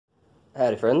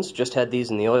Howdy friends, just had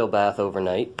these in the oil bath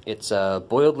overnight. It's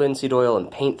boiled linseed oil and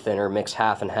paint thinner mixed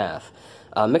half and half.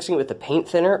 Mixing it with the paint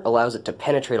thinner allows it to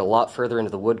penetrate a lot further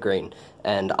into the wood grain,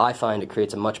 and I find it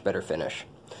creates a much better finish.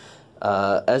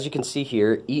 As you can see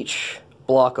here, each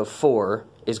block of 4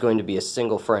 is going to be a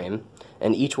single frame,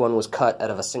 and each one was cut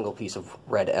out of a single piece of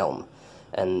red elm.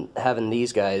 And having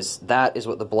these guys, that is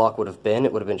what the block would have been.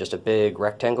 It would have been just a big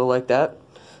rectangle like that.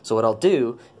 So what I'll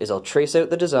do is I'll trace out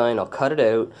the design, I'll cut it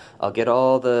out, I'll get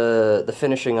all the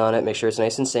finishing on it, make sure it's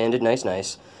nice and sanded,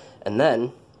 nice, and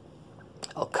then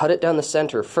I'll cut it down the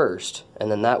center first,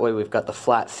 and then that way we've got the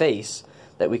flat face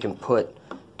that we can put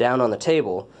down on the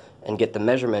table and get the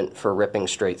measurement for ripping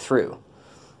straight through.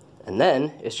 And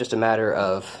then it's just a matter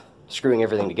of screwing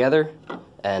everything together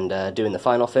and doing the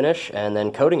final finish and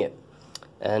then coating it.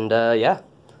 And yeah.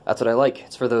 That's what I like.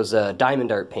 It's for those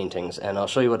diamond art paintings, and I'll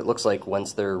show you what it looks like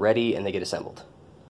once they're ready and they get assembled.